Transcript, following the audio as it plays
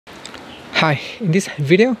Hi, in this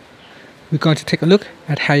video, we're going to take a look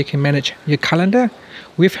at how you can manage your calendar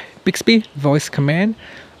with Bixby Voice command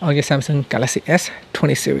on your Samsung Galaxy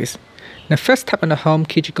S20 series. Now first tap on the home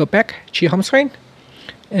key to go back to your home screen,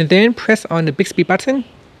 and then press on the Bixby button.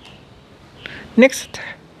 Next,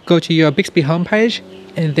 go to your Bixby homepage,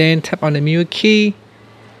 and then tap on the menu key,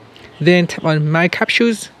 then tap on My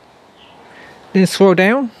Capsules, then scroll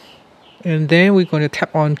down, and then we're going to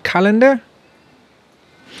tap on Calendar.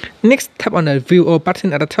 Next, tap on the View All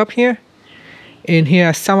button at the top here, and here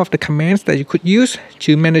are some of the commands that you could use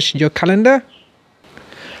to manage your calendar.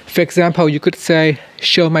 For example, you could say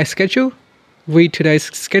show my schedule, read today's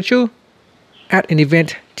schedule, add an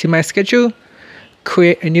event to my schedule,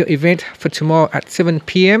 create a new event for tomorrow at 7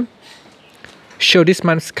 p.m, show this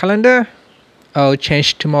month's calendar, or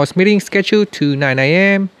change tomorrow's meeting schedule to 9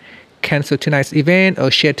 a.m, cancel tonight's event, or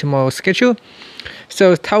share tomorrow's schedule.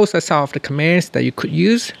 So those are some of the commands that you could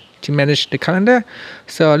use to manage the calendar.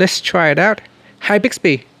 So let's try it out. Hi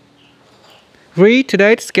Bixby, read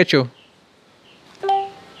today's schedule.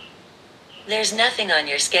 There's nothing on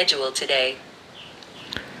your schedule today.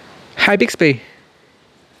 Hi Bixby,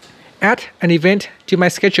 add an event to my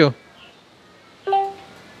schedule.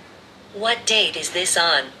 What date is this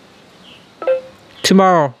on?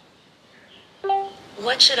 Tomorrow.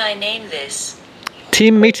 What should I name this?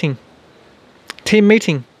 Team meeting. Team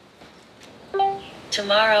meeting.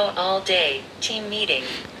 Tomorrow all day, team meeting.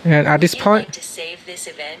 And at this Would you point, like to save this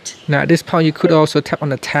event? now at this point you could also tap on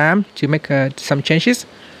the time to make some changes.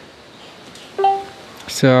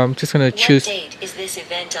 So I'm just going to choose What date is this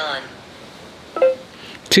event on?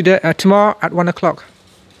 today, tomorrow at 1 o'clock.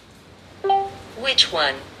 Which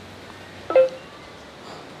one?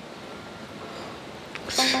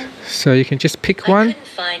 So you can just pick I one. couldn't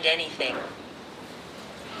find anything.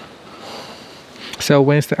 So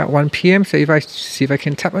Wednesday at 1 p.m. So if I see if I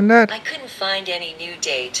can tap on that. I couldn't find any new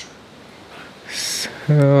date.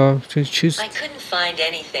 So to choose. I couldn't find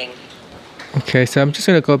anything. Okay, so I'm just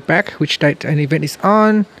going to go back which date an event is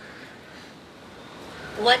on.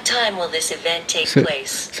 What time will this event take So,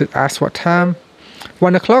 place? so ask what time.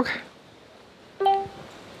 1 o'clock.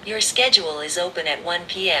 Your schedule is open at 1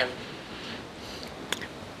 p.m.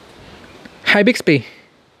 Hi Bixby,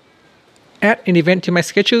 add an event to my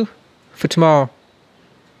schedule for tomorrow.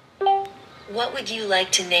 What would you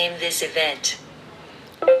like to name this event?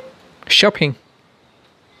 Shopping.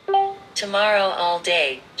 Tomorrow all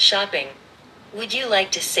day, shopping. Would you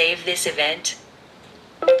like to save this event?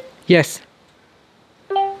 Yes.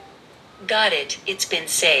 Got it, it's been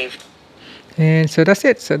saved. And so that's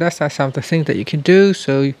it. So that's some of the things that you can do.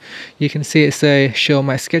 So you can see it say show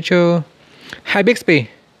my schedule. Hi Bixby,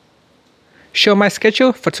 show my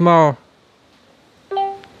schedule for tomorrow.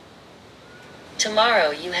 Tomorrow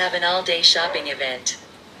you have an all-day shopping event.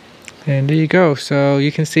 And there you go. So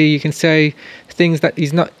you can see, you can say things that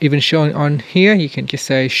is not even shown on here. You can just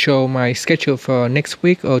say show my schedule for next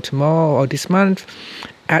week or tomorrow or this month.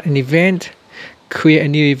 Add an event, create a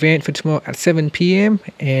new event for tomorrow at 7 p.m.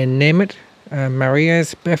 and name it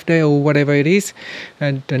Maria's birthday or whatever it is,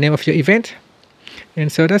 and the name of your event.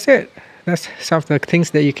 And so that's it. That's some of the things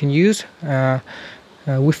that you can use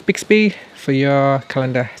with Bixby for your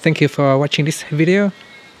calendar. Thank you for watching this video.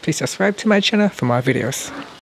 Please subscribe to my channel for more videos.